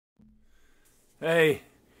Hey,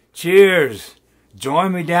 cheers.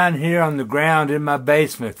 Join me down here on the ground in my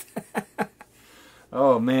basement.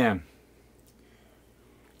 Oh, man.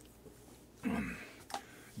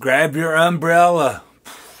 Grab your umbrella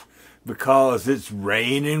because it's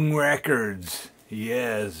raining records.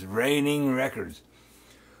 Yes, raining records.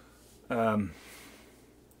 The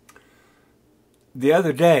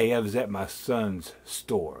other day, I was at my son's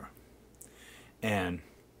store. And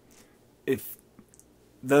if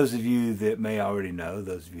those of you that may already know,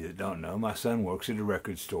 those of you that don't know, my son works at a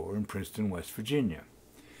record store in Princeton, West Virginia.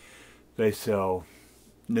 They sell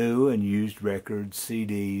new and used records,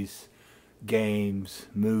 CDs, games,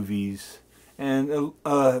 movies, and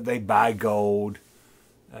they buy gold.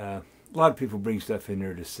 A lot of people bring stuff in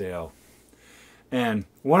there to sell. And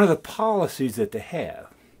one of the policies that they have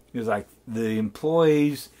is like the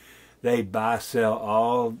employees, they buy, sell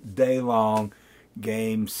all day long,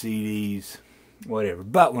 games, CDs, whatever.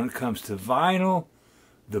 But when it comes to vinyl,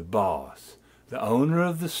 the boss, the owner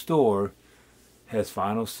of the store, has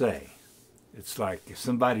final say. It's like if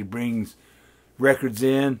somebody brings records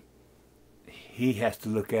in, he has to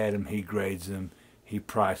look at them, he grades them, he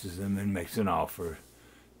prices them, and makes an offer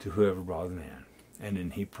to whoever brought them in. And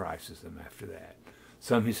then he prices them after that.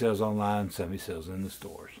 Some he sells online, some he sells in the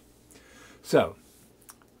stores. So,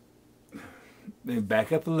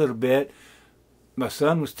 back up a little bit. My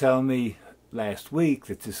son was telling me last week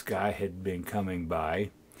that this guy had been coming by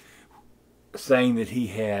saying that he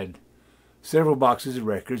had several boxes of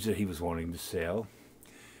records that he was wanting to sell.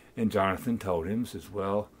 And Jonathan told him, says,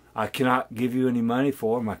 well, I cannot give you any money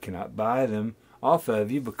for them. I cannot buy them off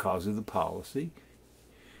of you because of the policy.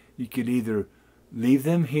 You could either leave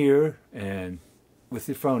them here and with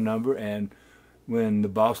your phone number, and when the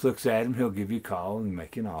boss looks at them, he'll give you a call and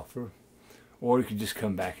make an offer. Or you could just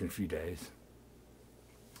come back in a few days.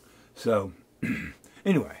 So,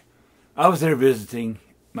 anyway, I was there visiting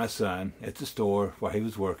my son at the store while he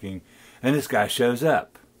was working, and this guy shows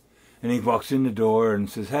up. And he walks in the door and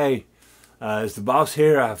says, hey, is the boss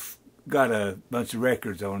here? I've got a bunch of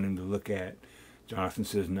records I want him to look at. Jonathan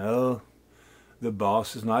says, no, the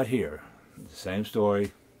boss is not here. The same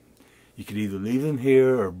story. You could either leave him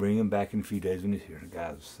here or bring him back in a few days when he's here. The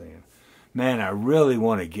guy was saying, man, I really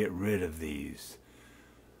want to get rid of these.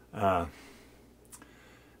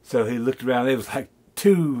 So he looked around. There was like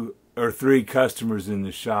 2 or 3 customers in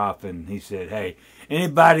the shop, and he said, hey,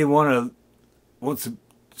 anybody want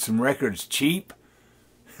some records cheap?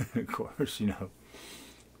 Of course, you know.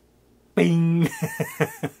 Bing!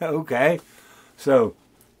 Okay. So,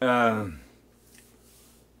 I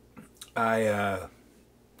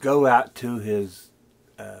go out to his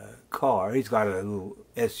car. He's got a little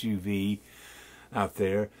SUV out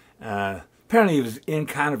there. Apparently he was in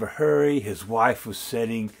kind of a hurry. His wife was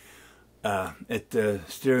sitting at the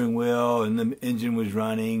steering wheel, and the engine was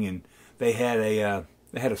running, and they had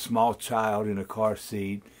a small child in a car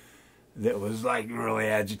seat that was like really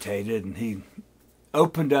agitated, and he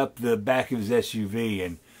opened up the back of his SUV,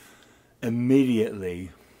 and immediately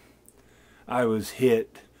I was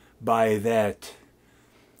hit by that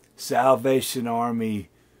Salvation Army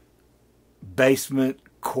basement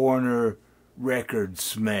corner record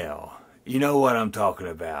smell. You know what I'm talking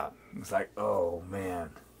about. It's like, oh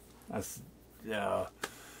man. That's,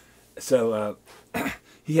 so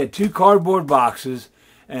he had 2 cardboard boxes,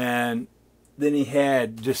 and then he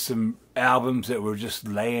had just some albums that were just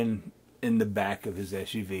laying in the back of his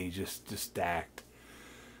SUV, just stacked.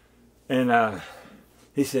 And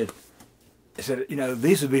he said, you know,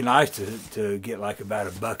 these would be nice to get like about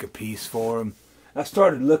 $1 a piece for them. I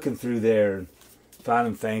started looking through there and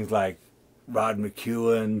finding things like Rod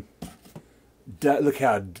McEwen. Look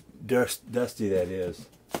how dusty that is.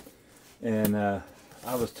 And I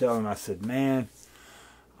was telling him, I said, man,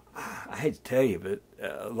 I hate to tell you, but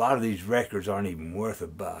a lot of these records aren't even worth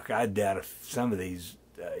 $1. I doubt if some of these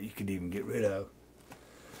you could even get rid of.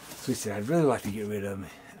 So he said, I'd really like to get rid of them.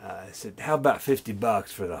 I said, how about $50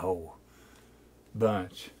 for the whole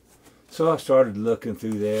bunch? So I started looking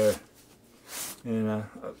through there, and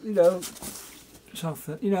you know,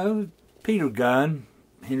 something, you know, Peter Gunn,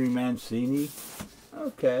 Henry Mancini.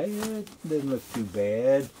 Okay, it doesn't look too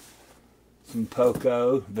bad. Some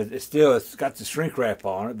Poco, but it's got the shrink wrap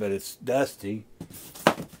on it, but it's dusty.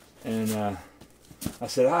 And I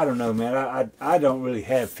said, I don't know, man. I don't really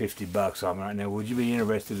have $50 on me right now. Would you be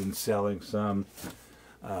interested in selling some?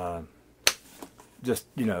 Just,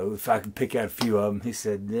 you know, if I could pick out a few of them. He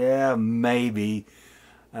said, yeah, maybe.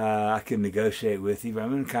 I can negotiate with you, but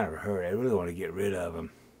I'm in kind of a hurry. I really want to get rid of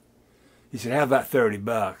them. He said, how about $30?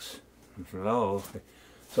 I said, oh, okay.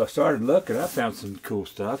 So I started looking. I found some cool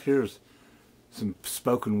stuff. Here's some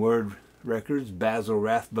spoken word Records, Basil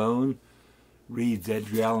Rathbone reads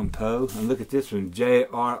Edgar Allan Poe. And look at this one,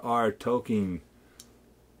 J.R.R. Tolkien,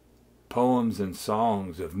 Poems and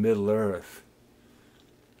Songs of Middle-earth.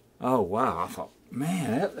 Oh wow, I thought,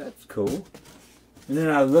 man, that's cool. And then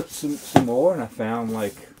I looked some more and I found,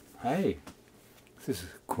 like, hey, this is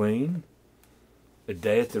Queen, A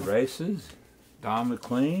Day at the Races, Don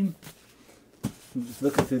McLean. Just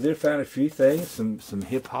looking through there, found a few things, some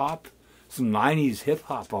hip hop, some 90s hip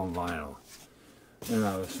hop on vinyl. And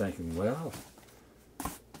I was thinking, well,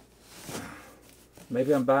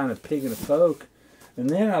 maybe I'm buying a pig and a poke. And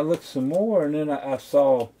then I looked some more, and then I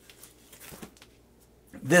saw,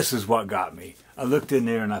 this is what got me. I looked in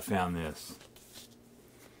there and I found this.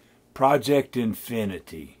 Project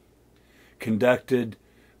Infinity, conducted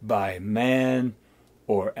by Man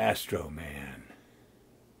or Astro Man.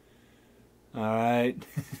 All right.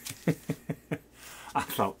 I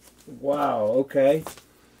thought, wow, okay.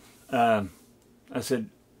 I said,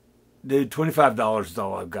 dude, $25 is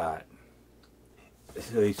all I've got.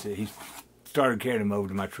 So he started carrying them over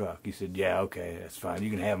to my truck. He said, yeah, okay, that's fine. You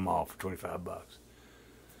can have them all for 25 bucks.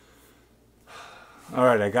 All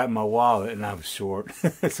right, I got my wallet and I was short,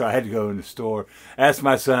 so I had to go in the store. Asked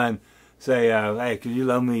my son, say, hey, could you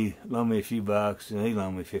loan me a few bucks? And he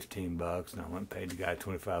loaned me 15 bucks, and I went and paid the guy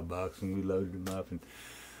 25 bucks, and we loaded him up. And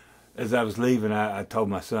as I was leaving, I told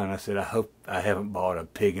my son, I said, I hope I haven't bought a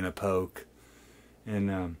pig and a poke.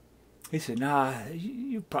 And he said, nah,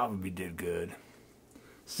 you probably did good.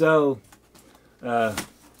 So I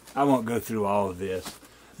won't go through all of this.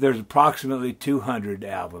 There's approximately 200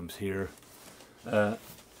 albums here. A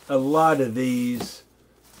lot of these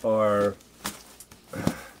are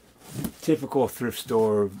typical thrift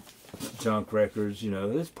store junk records. You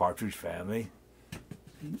know, this Partridge Family.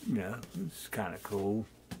 You know, it's kind of cool.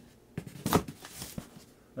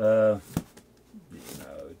 You know,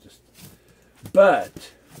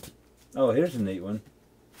 but, oh, here's a neat one.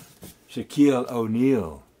 Shaquille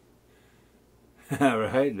O'Neal. All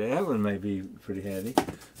right, that one may be pretty handy.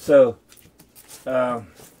 So, I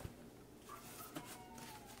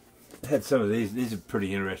had some of these. These are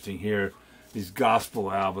pretty interesting here. These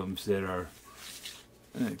gospel albums that are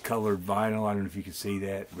colored vinyl. I don't know if you can see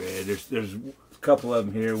that. Red. There's a couple of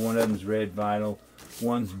them here. One of them's red vinyl.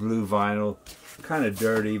 One's blue vinyl. Kind of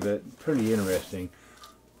dirty, but pretty interesting.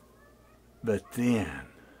 But then,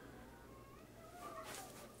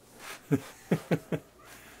 all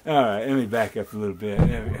right, let me back up a little bit.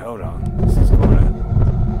 Hold on. This is going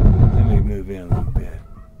to, let me move in a little bit.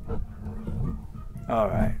 All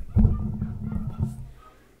right.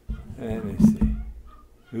 Let me see.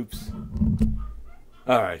 Oops.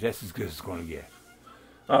 All right, that's as good as it's going to get.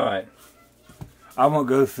 All right. I won't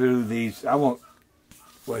go through these. I won't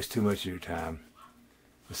waste too much of your time.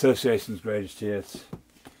 Association's Greatest Hits.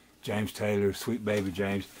 James Taylor, Sweet Baby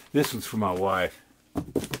James. This one's for my wife.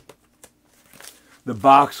 The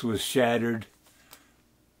box was shattered,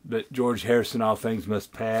 but George Harrison, All Things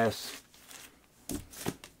Must Pass.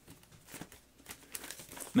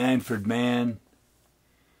 Manfred Mann,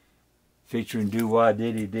 featuring Doo-Wah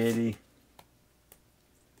Diddy Diddy.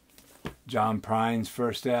 John Prine's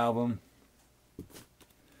first album.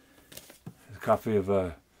 A copy of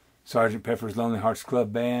Sgt. Pepper's Lonely Hearts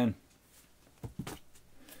Club Band.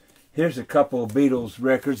 Here's a couple of Beatles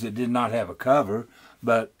records that did not have a cover,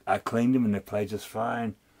 but I cleaned them and they play just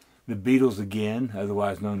fine. The Beatles Again,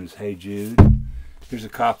 otherwise known as Hey Jude. Here's a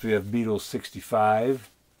copy of Beatles 65.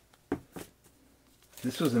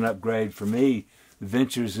 This was an upgrade for me.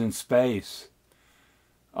 Ventures in Space.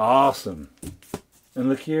 Awesome. And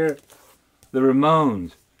look here, the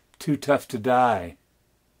Ramones, Too Tough to Die.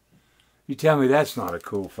 You tell me that's not a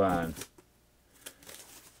cool find.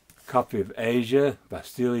 Copy of Asia by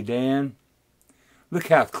Steely Dan. Look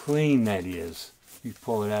how clean that is. You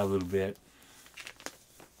pull it out a little bit.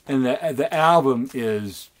 And the album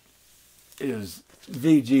is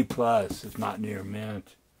VG plus, if not near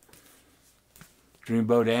mint.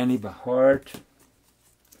 Dreamboat Annie by Heart.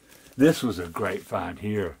 This was a great find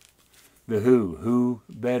here. The Who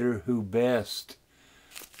Better, Who Best.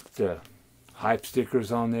 The hype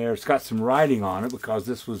stickers on there. It's got some writing on it because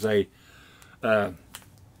this was a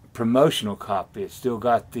promotional copy. It's still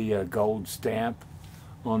got the gold stamp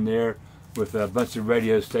on there with a bunch of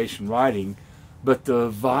radio station writing, but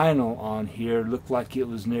the vinyl on here looked like it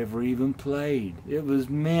was never even played. It was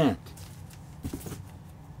mint.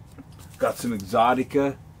 Got some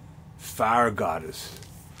Exotica, Fire Goddess.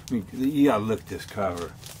 I mean, you gotta look at this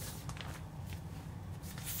cover.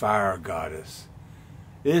 Fire Goddess.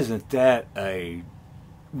 Isn't that a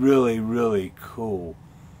really, really cool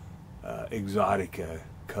Exotica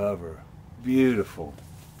cover? Beautiful.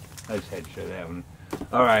 I just had to show that one.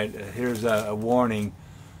 All right, here's a warning.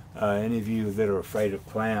 Any of you that are afraid of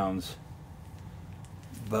clowns,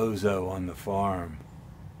 bozo on the farm.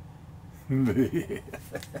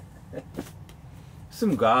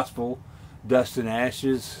 Some gospel, dust and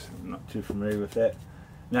ashes. I'm not too familiar with that.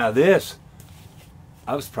 Now this,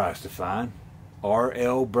 I was surprised to find.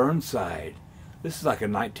 R.L. Burnside. This is like a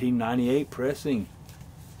 1998 pressing.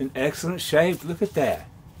 In excellent shape. Look at that.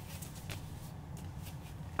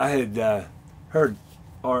 I had heard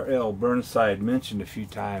R.L. Burnside mentioned a few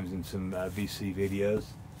times in some VC videos.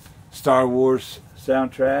 Star Wars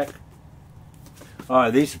soundtrack. Oh,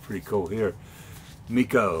 these are pretty cool here.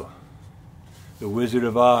 Miko, the Wizard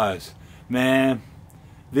of Oz. Man,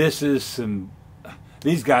 this is some...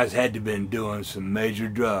 These guys had to have been doing some major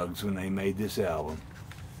drugs when they made this album.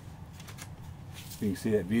 You can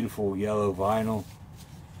see that beautiful yellow vinyl.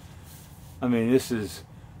 I mean, this is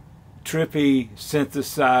trippy,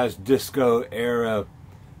 synthesized disco era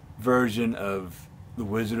version of the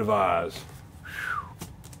Wizard of Oz.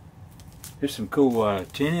 Here's some cool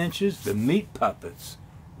 10 inches, the Meat Puppets,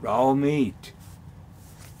 raw meat.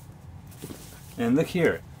 And look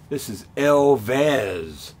here, this is El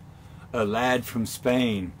Vez, a lad from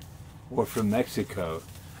Spain or from Mexico.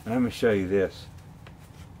 And I'm going to show you this.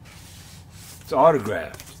 It's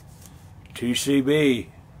autographed. TCB,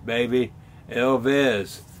 baby, El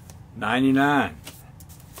Vez, 99.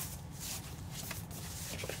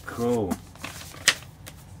 Cool.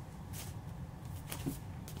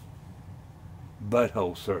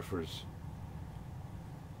 Butthole Surfers.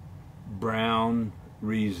 Brown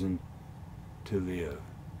Reason to Live.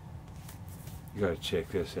 You gotta check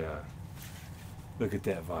this out. Look at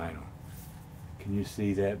that vinyl. Can you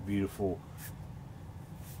see that beautiful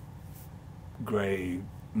gray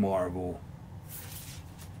marble?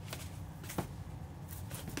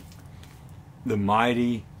 The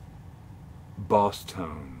Mighty Boss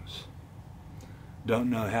Tones. Don't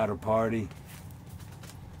know how to party?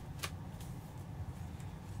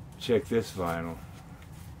 Check this vinyl.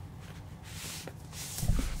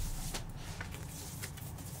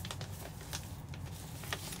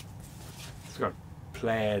 It's got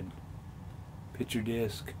plaid picture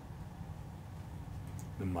disc.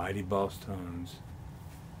 The Mighty Boss Tones.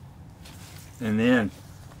 And then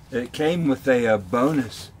it came with a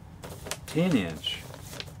bonus 10-inch.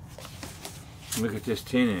 Look at this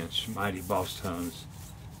 10-inch Mighty Boss Tones.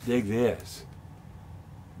 Dig this.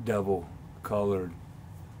 Double colored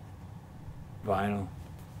vinyl.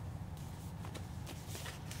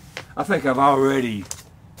 I think I've already,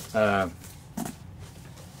 the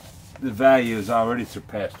value has already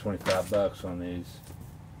surpassed 25 bucks on these.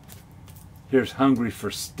 Here's Hungry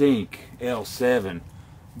for Stink, L7,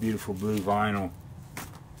 beautiful blue vinyl.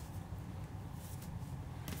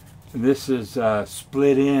 And this is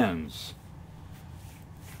Split Ends.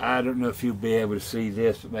 I don't know if you'll be able to see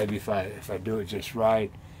this, but maybe if I do it just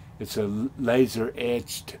right. It's a laser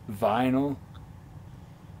etched vinyl.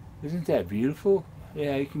 Isn't that beautiful?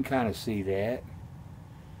 Yeah, you can kind of see that.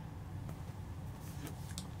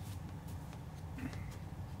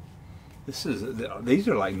 These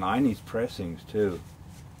are like 90s pressings too.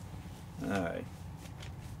 Alright.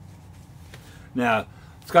 Now,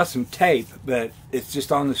 it's got some tape, but it's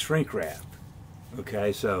just on the shrink wrap.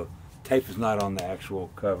 Okay, so tape is not on the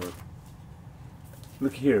actual cover.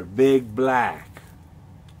 Look here, Big Black.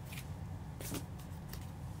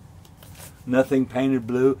 Nothing Painted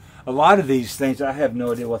Blue. A lot of these things, I have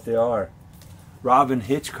no idea what they are. Robin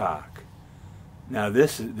Hitchcock. Now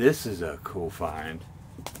this is a cool find.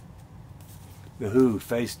 The Who,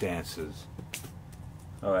 Face Dances.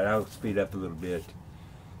 Alright, I'll speed up a little bit.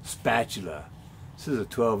 Spatula. This is a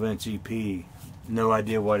 12-inch EP. No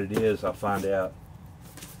idea what it is. I'll find out.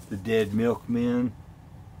 The Dead Milkmen.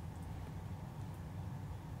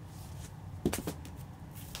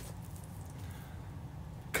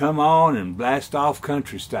 Come On and Blast Off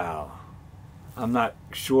Country Style. I'm not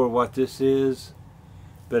sure what this is,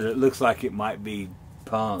 but it looks like it might be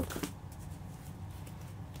punk.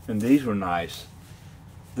 And these were nice.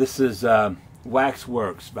 This is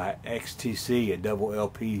Waxworks by XTC, a double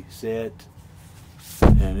LP set.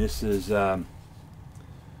 And this is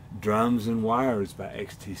Drums and Wires by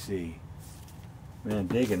XTC. Man,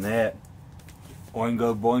 digging that.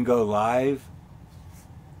 Oingo Boingo Live.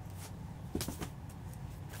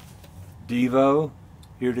 Devo,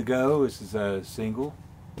 Here to Go. This is a single.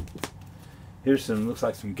 Here's some, looks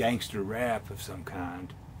like some gangster rap of some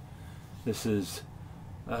kind. This is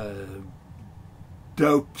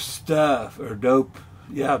Dope Stuff, or Dope,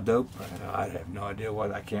 yeah, Dope. I have no idea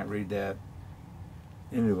what, I can't read that.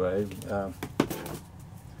 Anyway,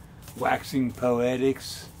 Waxing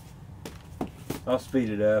Poetics, I'll speed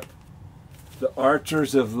it up. The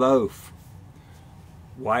Archers of Loaf.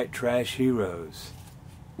 White Trash Heroes.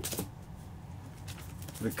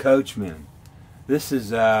 The Coachmen. This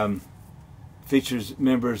is features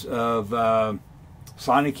members of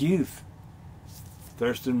Sonic Youth.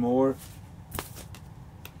 Thurston Moore.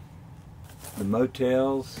 The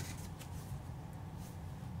Motels.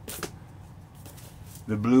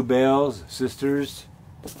 The Bluebells Sisters.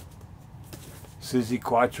 Susie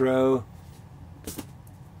Quattro.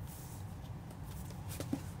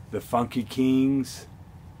 The Funky Kings.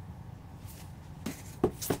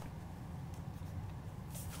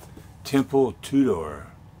 Temple Tudor.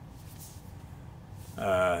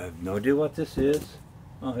 No idea what this is.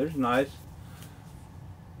 Oh, here's nice.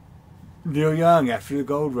 Neil Young after the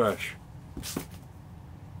gold rush.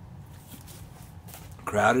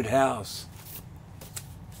 Crowded House.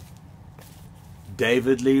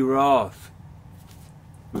 David Lee Roth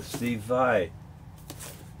with Steve Vai.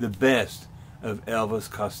 The Best of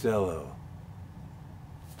Elvis Costello.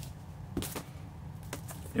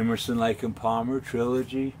 Emerson, Lake and Palmer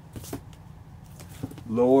Trilogy.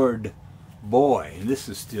 Lord Boy, and this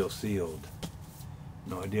is still sealed.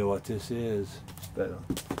 No idea what this is, but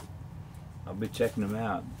I'll be checking them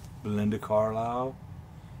out. Belinda Carlisle,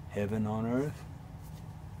 Heaven on Earth.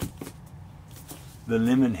 The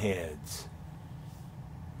Lemonheads.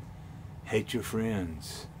 Hate Your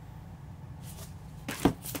Friends.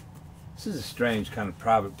 This is a strange kind of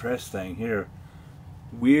private press thing here.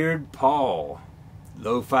 Weird Paul.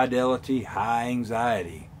 Low Fidelity, High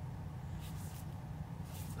Anxiety.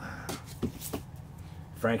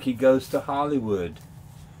 Frankie Goes to Hollywood.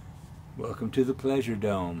 Welcome to the Pleasure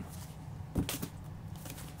Dome.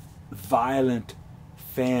 Violent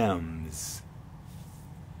Femmes.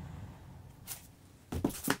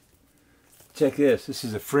 Check this. This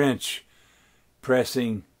is a French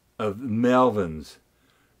pressing of Melvin's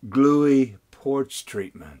Gluey Porch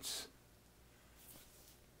Treatments.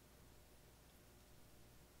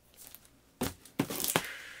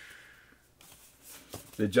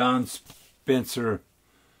 The John Spencer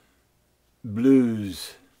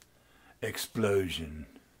Blues Explosion.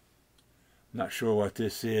 Not sure what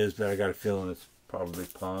this is, but I got a feeling it's probably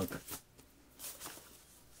punk.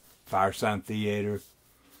 Firesign Theater.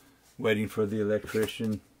 Waiting for the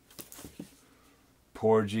Electrician.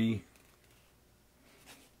 Porgy.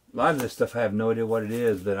 A lot of this stuff I have no idea what it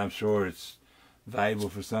is, but I'm sure it's valuable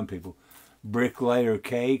for some people. Bricklayer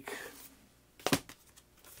Cake.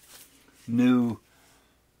 New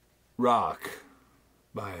Rock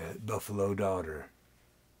by Buffalo Daughter.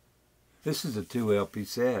 This is a 2 LP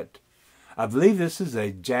set. I believe this is a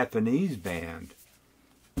Japanese band.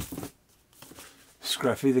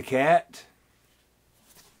 Scruffy the Cat.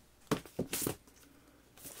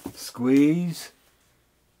 Squeeze.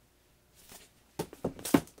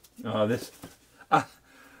 Oh, this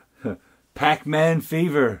Pac-Man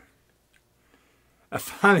Fever.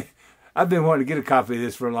 I've been wanting to get a copy of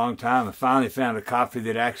this for a long time. I finally found a copy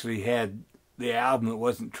that actually had the album that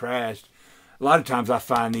wasn't trashed. A lot of times I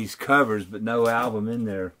find these covers but no album in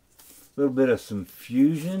there. A little bit of some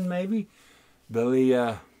fusion maybe. Billy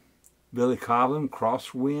Cobham,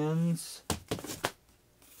 Crosswinds.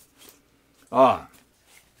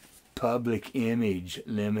 Public Image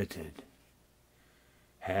Limited.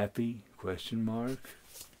 Happy? Question mark.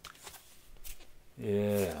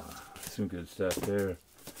 Yeah, some good stuff there.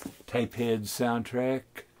 Tapehead soundtrack.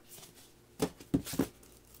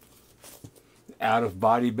 Out of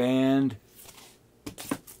Body Band.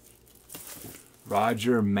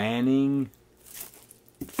 Roger Manning.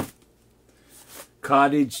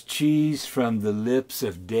 Cottage Cheese from the Lips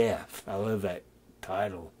of Death. I love that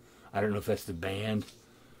title. I don't know if that's the band.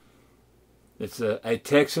 It's a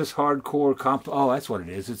Texas hardcore comp. Oh, that's what it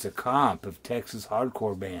is. It's a comp of Texas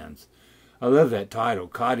hardcore bands. I love that title.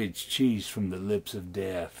 Cottage Cheese from the Lips of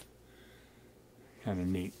Death. Kind of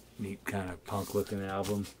neat kind of punk looking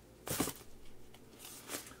album.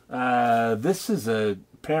 This is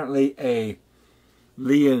apparently a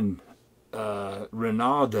Leon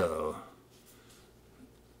Ronaldo.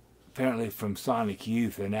 Apparently from Sonic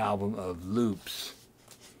Youth, an album of loops.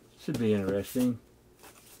 Should be interesting.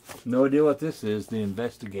 No idea what this is. The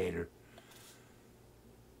Investigator.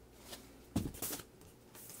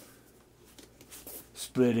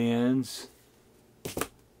 Split Ends.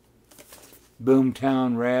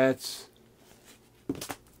 Boomtown Rats.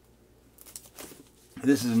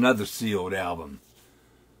 This is another sealed album.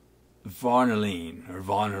 Varnerline.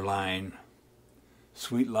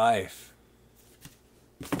 Sweet Life.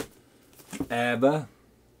 ABBA,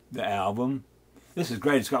 the album. This is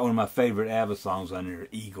great. It's got one of my favorite ABBA songs on there,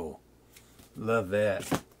 Eagle. Love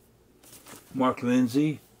that. Mark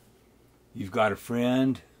Lindsay, You've Got a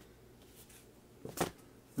Friend.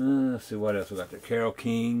 Let's see what else we got there. Carole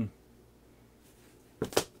King,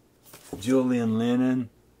 Julian Lennon,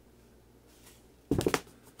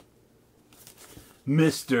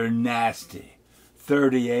 Mr. Nasty,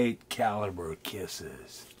 38 caliber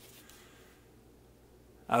kisses.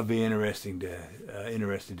 I'll be interested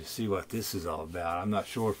to see what this is all about. I'm not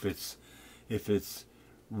sure if it's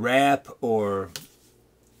rap or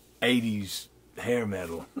 80s hair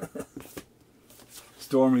metal.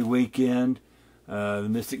 Stormy Weekend, the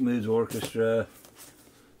Mystic Moods Orchestra,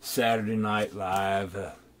 Saturday Night Live.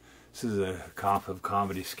 This is a comp of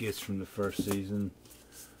comedy skits from the first season.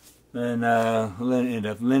 And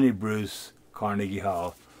Lenny Bruce, Carnegie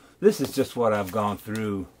Hall. This is just what I've gone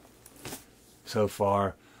through so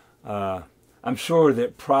far. I'm sure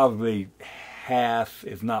that probably half,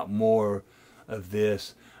 if not more, of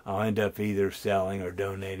this I'll end up either selling or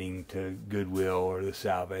donating to Goodwill or the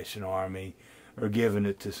Salvation Army, or giving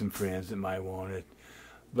it to some friends that might want it.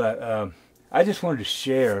 But I just wanted to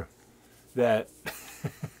share that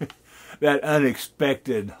that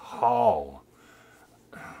unexpected haul.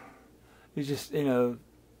 It's just, you know,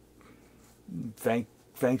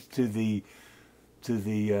 thanks to the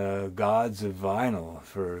gods of vinyl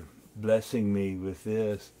for blessing me with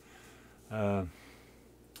this.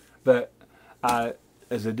 But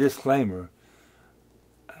as a disclaimer,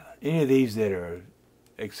 any of these that are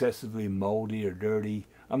excessively moldy or dirty,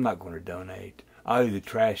 I'm not going to donate. I'll either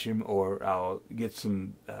trash them or I'll get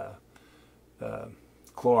some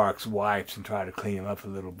Clorox wipes and try to clean them up a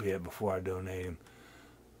little bit before I donate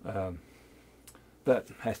them. But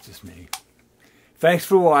that's just me. Thanks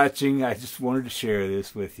for watching. I just wanted to share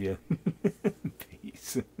this with you.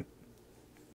 Peace.